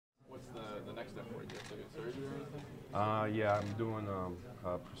Yeah, I'm doing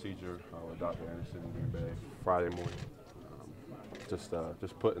a procedure with Dr. Anderson in Green Bay Friday morning. Just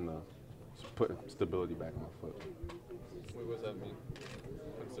putting stability back in my foot. What does that mean?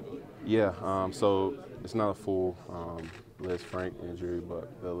 Instability. Yeah, so it's not a full Liz Frank injury,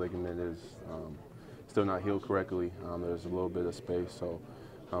 but the ligament is still not healed correctly. There's a little bit of space, so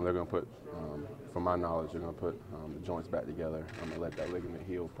they're going to put, from my knowledge, they're going to put the joints back together. I'm going to let that ligament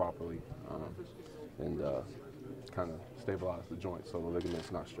heal properly and kind of stabilize the joint so the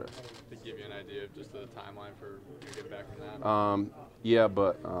ligament's not stressed. To give you an idea of just the timeline for getting back from that? Yeah,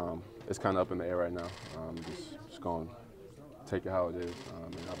 but it's kind of up in the air right now. Just going to take it how it is,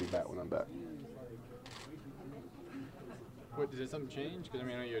 and I'll be back when I'm back. What, did something change? Because I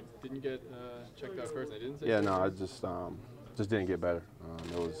mean, I know you didn't get checked out first. I didn't say. Yeah, no, I just didn't get better.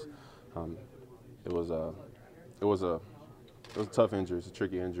 It was a tough injury. It's a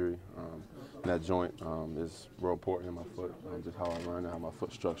tricky injury. And that joint is real important in my foot, just how I learned and how my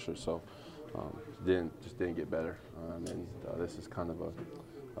foot structure. So didn't get better. And this is kind of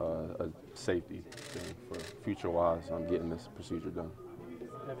a safety thing for future-wise. I'm getting this procedure done.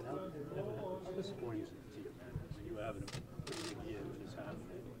 Evan, how disappointing is it to you, man? You have a pretty big year in this half.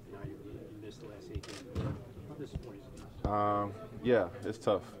 Now you missed the last 8 games. How disappointing is it? Yeah, it's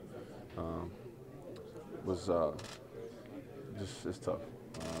tough. It's tough.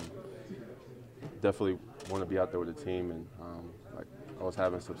 Definitely want to be out there with the team, and like I was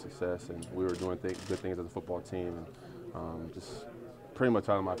having some success, and we were doing good things as a football team, and just pretty much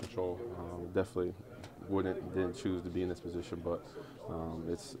out of my control. Definitely didn't choose to be in this position, but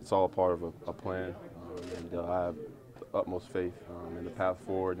it's all part of a plan, and I have the utmost faith in the path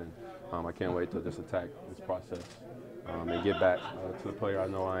forward, and I can't wait to just attack this process and get back to the player I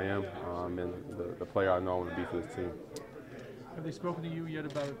know I am, and the player I know I want to be for this team. Have they spoken to you yet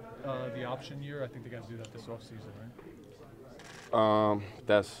about the option year? I think they got to do that this offseason, right?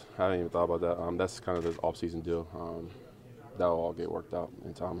 I haven't even thought about that. That's kind of the off-season deal. That'll all get worked out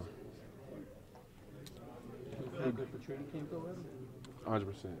in time. Feel good for training camp already?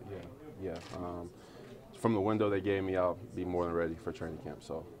 100%, yeah. From the window they gave me, I'll be more than ready for training camp.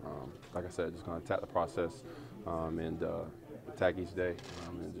 So, like I said, just going to attack the process and attack each day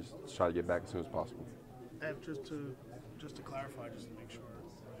and just try to get back as soon as possible. And just to clarify, just to make sure,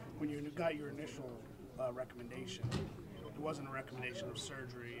 when you got your initial recommendation, it wasn't a recommendation of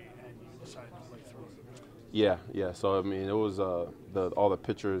surgery, and you decided to play through it. Yeah. So I mean, it was all the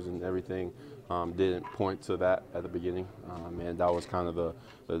pictures and everything didn't point to that at the beginning, and that was kind of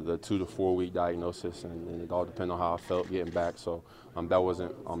the 2 to 4 week diagnosis, and it all depended on how I felt getting back. So that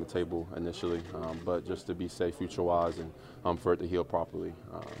wasn't on the table initially, but just to be safe future-wise and for it to heal properly,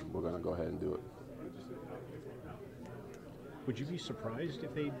 we're going to go ahead and do it. Would you be surprised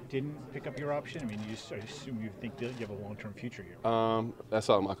if they didn't pick up your option? I mean, I assume you think that you have a long-term future here. That's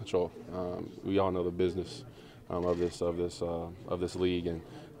out of my control. We all know the business of this league, and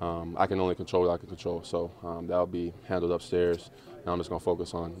I can only control what I can control. So that'll be handled upstairs, and I'm just going to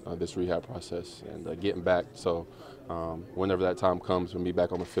focus on this rehab process and getting back. So whenever that time comes, when me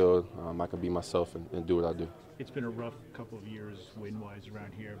back on the field, I can be myself and do what I do. It's been a rough couple of years win-wise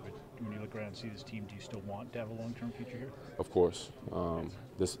around here, but when you look around and see this team, do you still want to have a long-term future here? Of course.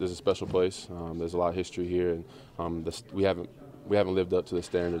 This is a special place. There's a lot of history here, and we haven't lived up to the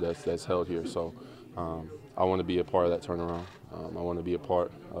standard that's held here. So I want to be a part of that turnaround. I want to be a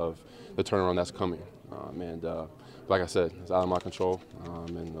part of the turnaround that's coming. And like I said, it's out of my control,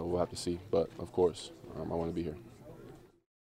 and we'll have to see. But of course, I want to be here.